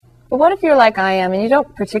But what if you're like I am and you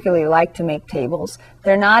don't particularly like to make tables?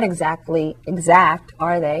 They're not exactly exact,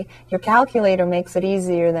 are they? Your calculator makes it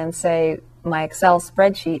easier than, say, my Excel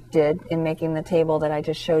spreadsheet did in making the table that I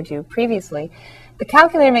just showed you previously. The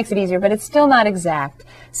calculator makes it easier, but it's still not exact.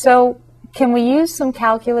 So can we use some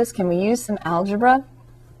calculus? Can we use some algebra?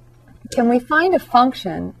 Can we find a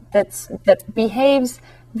function that behaves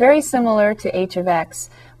very similar to h of x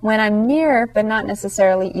when I'm near but not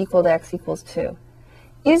necessarily equal to x equals 2?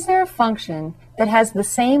 Is there a function that has the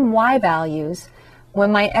same y values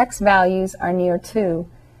when my x values are near 2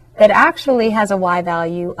 that actually has a y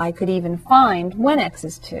value I could even find when x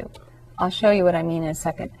is 2? I'll show you what I mean in a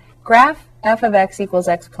second. Graph f of x equals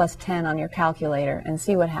x plus 10 on your calculator and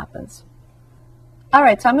see what happens. All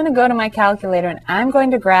right, so I'm going to go to my calculator and I'm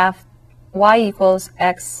going to graph y equals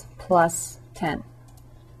x plus 10.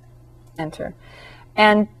 Enter.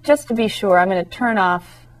 And just to be sure, I'm going to turn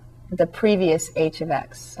off the previous h of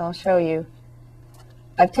x. So I'll show you.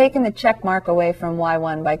 I've taken the check mark away from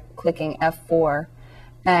y1 by clicking F4.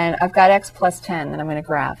 And I've got x plus 10 that I'm going to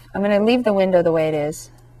graph. I'm going to leave the window the way it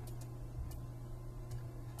is.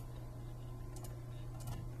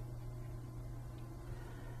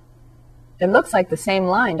 It looks like the same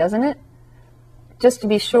line, doesn't it? Just to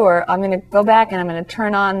be sure, I'm going to go back and I'm going to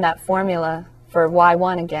turn on that formula for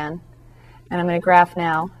y1 again. And I'm going to graph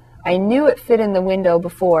now. I knew it fit in the window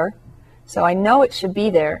before, so I know it should be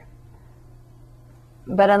there.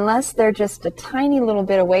 But unless they're just a tiny little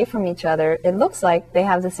bit away from each other, it looks like they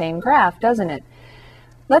have the same graph, doesn't it?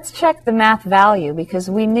 Let's check the math value, because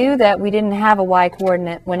we knew that we didn't have a y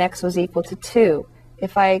coordinate when x was equal to 2.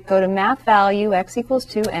 If I go to math value, x equals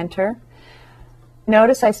 2, enter,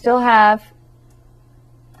 notice I still have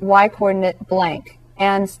y coordinate blank.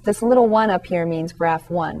 And this little 1 up here means graph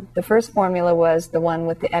 1. The first formula was the one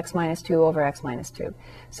with the x minus 2 over x minus 2.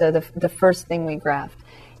 So the first thing we graphed.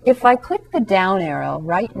 If I click the down arrow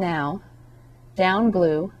right now, down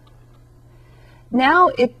blue, now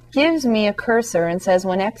it gives me a cursor and says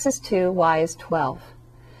when x is 2, y is 12.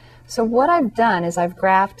 So what I've done is I've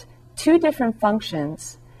graphed two different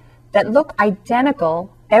functions that look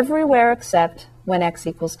identical everywhere except when x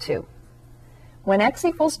equals 2. When x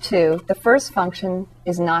equals 2, the first function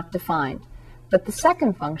is not defined, but the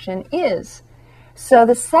second function is. So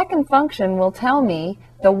the second function will tell me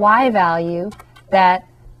the y value that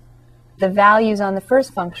the values on the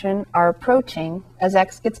first function are approaching as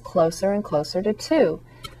x gets closer and closer to 2.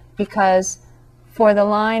 Because for the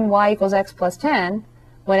line y equals x plus 10,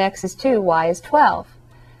 when x is 2, y is 12.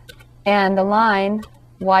 And the line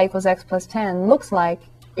y equals x plus 10 looks like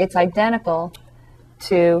it's identical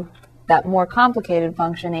to that more complicated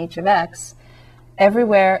function h of x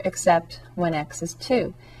everywhere except when x is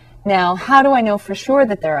 2. Now, how do I know for sure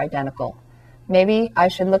that they're identical? Maybe I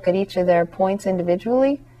should look at each of their points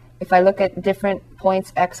individually. If I look at different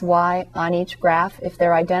points x, y on each graph, if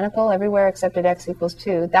they're identical everywhere except at x equals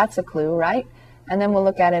 2, that's a clue, right? And then we'll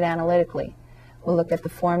look at it analytically. We'll look at the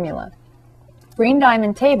formula. Green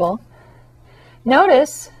diamond table.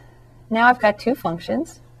 Notice now I've got two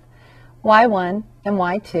functions, y1 and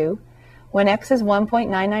y2. When x is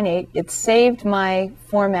 1.998, it saved my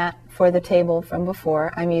format for the table from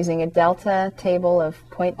before. I'm using a delta table of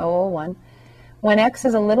 0.001. When x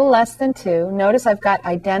is a little less than 2, notice I've got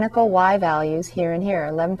identical y values here and here,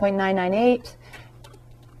 11.998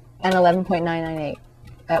 and 11.998.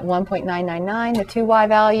 At 1.999, the two y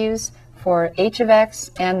values for h of x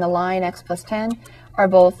and the line x plus 10 are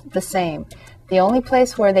both the same. The only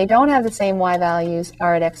place where they don't have the same y values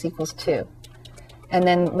are at x equals 2. And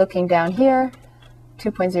then looking down here,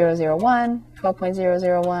 2.001,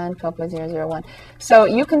 12.001, 12.001. So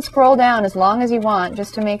you can scroll down as long as you want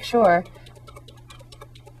just to make sure.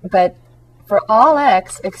 But for all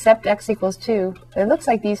x except x equals 2, it looks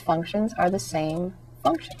like these functions are the same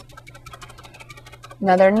function.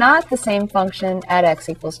 Now they're not the same function at x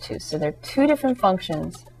equals 2, so they're two different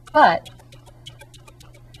functions, but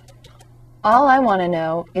all I want to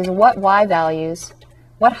know is what y values,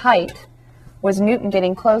 what height was Newton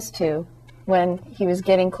getting close to when he was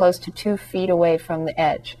getting close to 2 feet away from the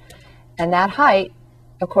edge. And that height,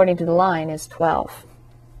 according to the line, is 12.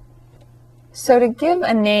 So to give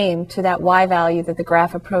a name to that y value that the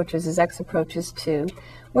graph approaches as x approaches 2,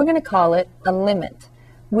 we're going to call it a limit.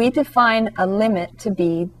 We define a limit to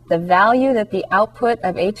be the value that the output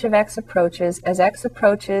of h of x approaches as x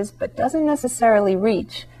approaches but doesn't necessarily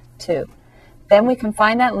reach 2. Then we can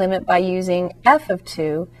find that limit by using f of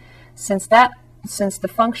 2 since the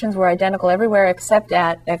functions were identical everywhere except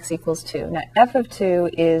at x equals 2. Now f of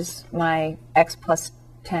 2 is my x plus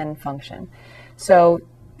 10 function. So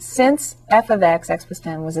since f of x, x plus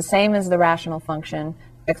 10, was the same as the rational function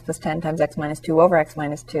x plus 10 times x minus 2 over x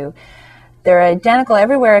minus 2. They're identical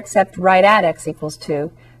everywhere except right at x equals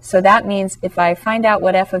 2. So that means if I find out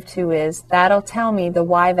what f of 2 is, that'll tell me the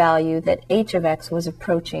y value that h of x was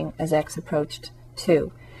approaching as x approached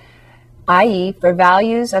 2. i.e., for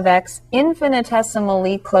values of x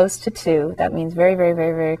infinitesimally close to 2, that means very, very,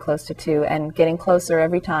 very, very close to 2 and getting closer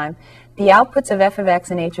every time, the outputs of f of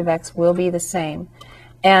x and h of x will be the same.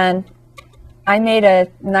 And I made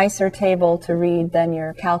a nicer table to read than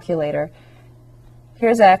your calculator.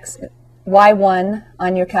 Here's x. y1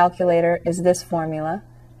 on your calculator is this formula.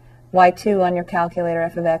 y2 on your calculator,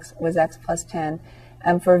 f of x, was x plus 10.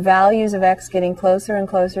 And for values of x getting closer and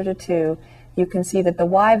closer to 2, you can see that the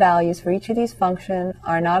y values for each of these functions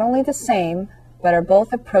are not only the same, but are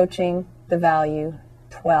both approaching the value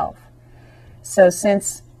 12. So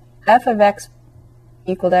since f of x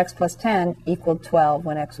equaled x plus 10 equaled 12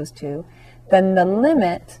 when x was 2, then the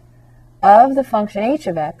limit of the function h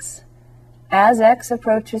of x as x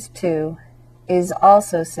approaches 2 is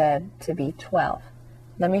also said to be 12.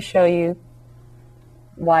 Let me show you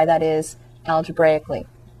why that is algebraically.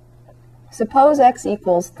 Suppose x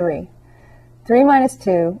equals 3. 3 minus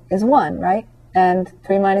 2 is 1, right? And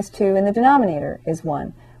 3 minus 2 in the denominator is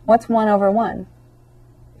 1. What's 1 over 1?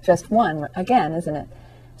 Just 1 again, isn't it?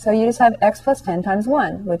 So you just have x plus 10 times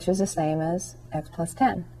 1, which is the same as x plus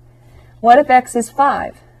 10. What if x is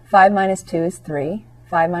 5? 5 minus 2 is 3.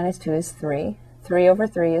 5 minus 2 is 3. 3 over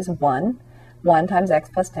 3 is 1. 1 times x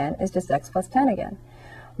plus 10 is just x plus 10 again.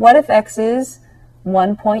 What if x is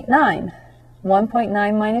 1.9?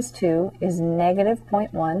 1.9 minus 2 is negative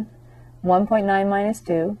 0.1. 1.9 minus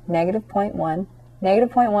 2, negative 0.1. Negative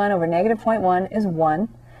 0.1 over negative 0.1 is 1.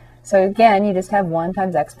 So again, you just have 1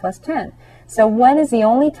 times x plus 10. So when is the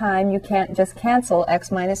only time you can't just cancel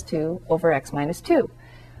x minus 2 over x minus 2?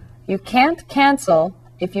 You can't cancel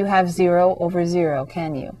if you have 0 over 0,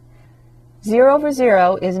 can you? 0 over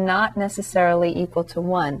 0 is not necessarily equal to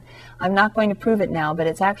 1. I'm not going to prove it now, but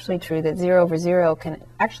it's actually true that 0 over 0 can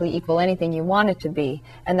actually equal anything you want it to be,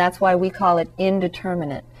 and that's why we call it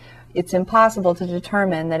indeterminate. It's impossible to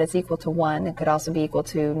determine that it's equal to 1. It could also be equal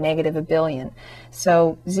to negative a billion.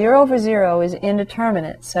 So 0 over 0 is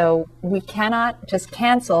indeterminate, so we cannot just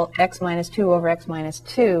cancel x minus 2 over x minus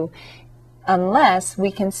 2 unless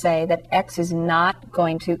we can say that x is not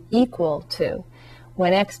going to equal 2.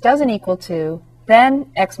 When x doesn't equal 2,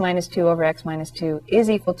 then x minus 2 over x minus 2 is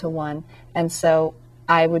equal to 1, and so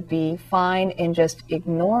I would be fine in just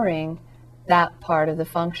ignoring that part of the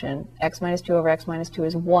function. X minus 2 over x minus 2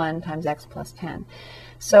 is 1 times x plus 10.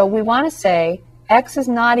 So we want to say x is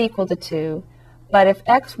not equal to 2, but if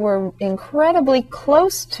x were incredibly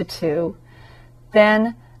close to 2,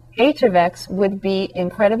 then h of x would be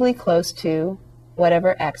incredibly close to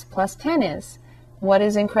whatever x plus 10 is. What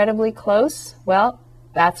is incredibly close? Well,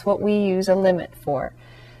 that's what we use a limit for.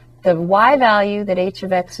 The y value that h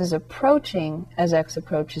of x is approaching as x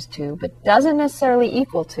approaches 2, but doesn't necessarily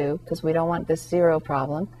equal 2, because we don't want this 0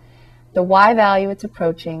 problem, the y value it's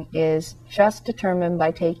approaching is just determined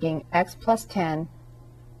by taking x plus 10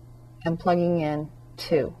 and plugging in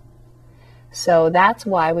 2. So that's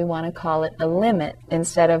why we want to call it a limit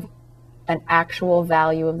instead of an actual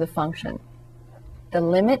value of the function. The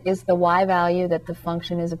limit is the y value that the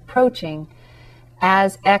function is approaching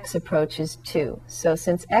as x approaches 2. So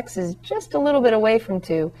since x is just a little bit away from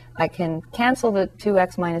 2, I can cancel the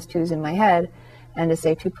 2x minus 2's in my head and to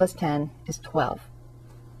say 2 plus 10 is 12.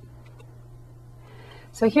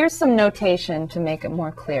 So here's some notation to make it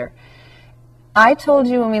more clear. I told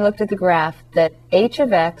you when we looked at the graph that h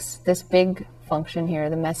of x, this big function here,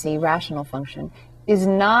 the messy rational function, is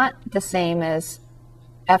not the same as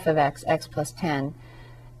f of x, x plus 10,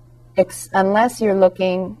 unless you're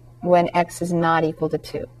looking when x is not equal to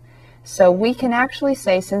 2. So we can actually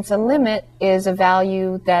say, since a limit is a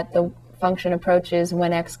value that the function approaches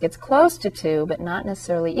when x gets close to 2, but not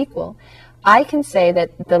necessarily equal, I can say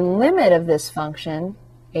that the limit of this function,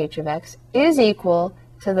 h of x, is equal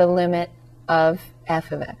to the limit of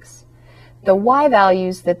f of x. The y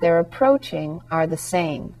values that they're approaching are the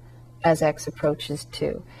same as x approaches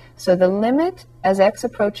 2. So the limit as x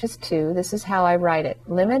approaches 2, this is how I write it,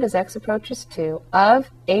 limit as x approaches 2 of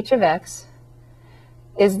h of x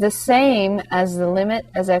is the same as the limit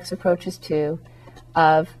as x approaches 2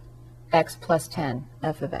 of x plus 10,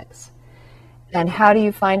 f of x. And how do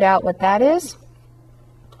you find out what that is?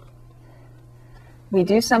 We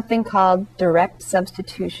do something called direct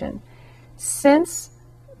substitution. Since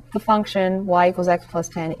the function y equals x plus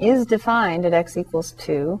 10 is defined at x equals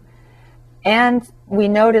 2, and we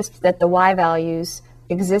noticed that the y values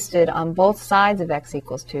existed on both sides of x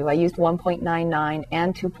equals 2. I used 1.99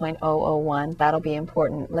 and 2.001. That'll be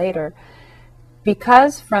important later.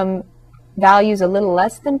 Because from values a little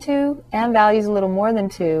less than 2 and values a little more than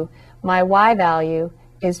 2, my y value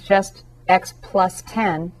is just x plus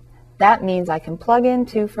 10. That means I can plug in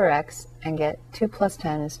 2 for x and get 2 plus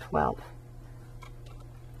 10 is 12.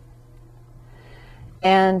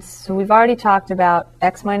 And so we've already talked about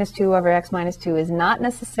x minus 2 over x minus 2 is not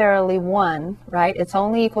necessarily 1, right? It's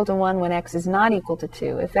only equal to 1 when x is not equal to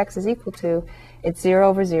 2. If x is equal to, it's 0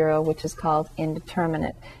 over 0, which is called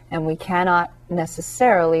indeterminate. And we cannot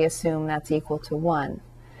necessarily assume that's equal to 1.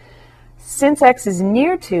 Since x is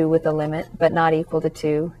near 2 with a limit, but not equal to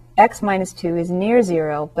 2, x minus 2 is near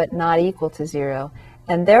 0, but not equal to 0.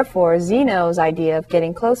 And therefore, Zeno's idea of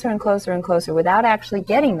getting closer and closer and closer without actually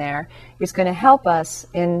getting there is going to help us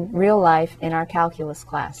in real life in our calculus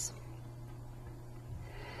class.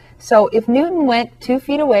 So if Newton went 2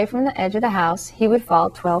 feet away from the edge of the house, he would fall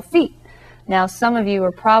 12 feet. Now, some of you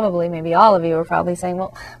are probably, maybe all of you are probably saying,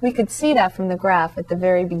 well, we could see that from the graph at the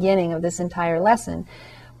very beginning of this entire lesson.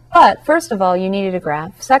 But first of all, you needed a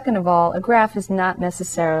graph. Second of all, a graph is not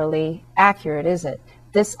necessarily accurate, is it?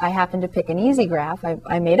 This, I happened to pick an easy graph.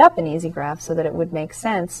 I made up an easy graph so that it would make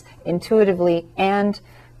sense intuitively and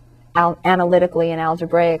analytically and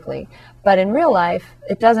algebraically. But in real life,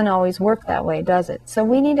 it doesn't always work that way, does it? So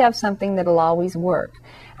we need to have something that will always work.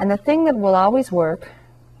 And the thing that will always work,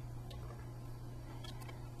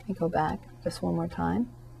 let me go back just one more time.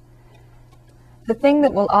 The thing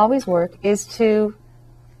that will always work is to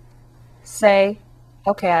say,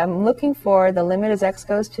 okay, I'm looking for the limit as x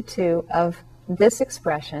goes to 2 of this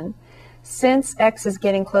expression. Since x is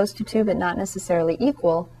getting close to 2 but not necessarily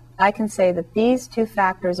equal, I can say that these two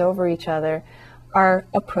factors over each other are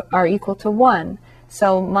equal to 1.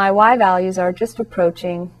 So my y values are just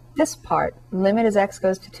approaching this part, limit as x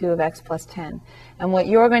goes to 2 of x plus 10. And what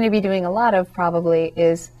you're going to be doing a lot of probably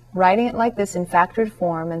is writing it like this in factored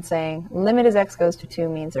form and saying limit as x goes to 2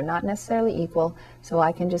 means they're not necessarily equal, so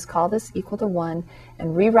I can just call this equal to 1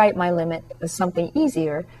 and rewrite my limit as something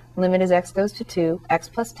easier. Limit as x goes to 2, x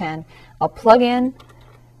plus 10. I'll plug in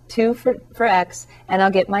 2 for x, and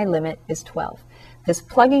I'll get my limit is 12. This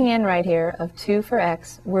plugging in right here of 2 for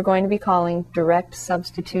x, we're going to be calling direct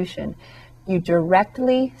substitution. You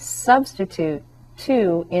directly substitute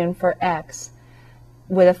 2 in for x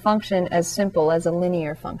with a function as simple as a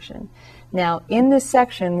linear function. Now, in this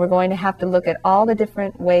section, we're going to have to look at all the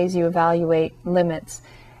different ways you evaluate limits.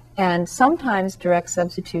 And sometimes direct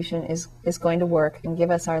substitution is going to work and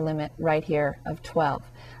give us our limit right here of 12.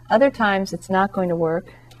 Other times it's not going to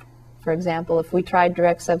work. For example, if we tried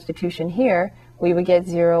direct substitution here, we would get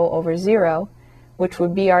 0 over 0, which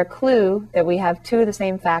would be our clue that we have 2 of the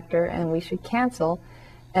same factor and we should cancel,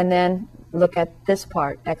 and then look at this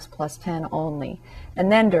part, x plus 10 only.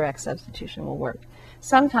 And then direct substitution will work.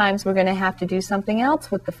 Sometimes we're going to have to do something else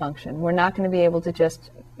with the function. We're not going to be able to just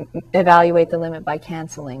evaluate the limit by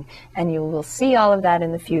canceling, and you will see all of that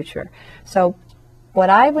in the future. So what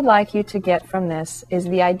I would like you to get from this is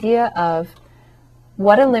the idea of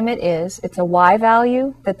what a limit is. It's a y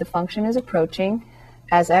value that the function is approaching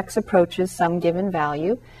as x approaches some given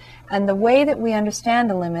value. And the way that we understand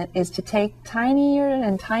a limit is to take tinier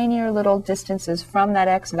and tinier little distances from that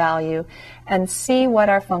x value and see what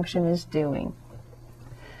our function is doing.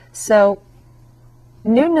 So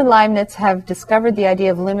Newton and Leibniz have discovered the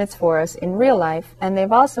idea of limits for us in real life, and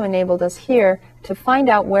they've also enabled us here to find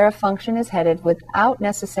out where a function is headed without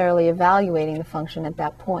necessarily evaluating the function at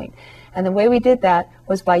that point. And the way we did that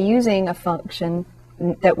was by using a function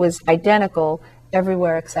that was identical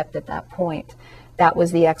everywhere except at that point. That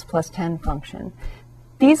was the x plus 10 function.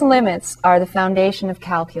 These limits are the foundation of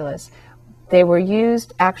calculus. They were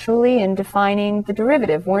used actually in defining the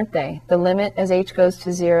derivative, weren't they? The limit as h goes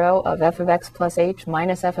to 0 of f of x plus h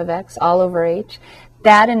minus f of x all over h.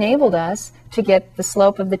 That enabled us to get the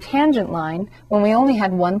slope of the tangent line when we only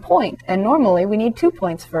had 1 point. And normally we need 2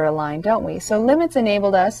 points for a line, don't we? So limits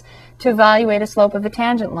enabled us to evaluate a slope of a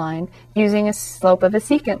tangent line using a slope of a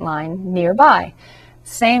secant line nearby.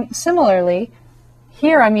 Similarly,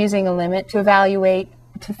 here I'm using a limit to evaluate,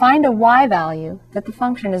 to find a y value that the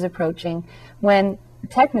function is approaching when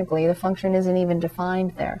technically the function isn't even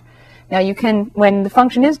defined there. Now you can, when the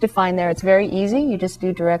function is defined there, it's very easy. You just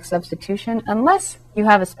do direct substitution, unless you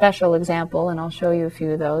have a special example, and I'll show you a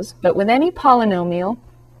few of those. But with any polynomial,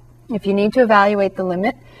 if you need to evaluate the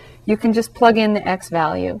limit, you can just plug in the x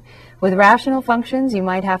value. With rational functions, you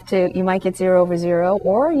might get 0 over 0,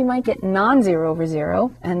 or you might get non-zero over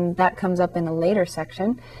 0, and that comes up in a later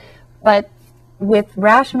section. But with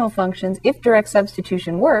rational functions, if direct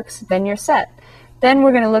substitution works, then you're set. Then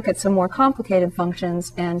we're going to look at some more complicated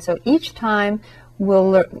functions, and so each time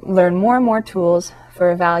we'll learn more and more tools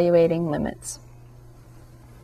for evaluating limits.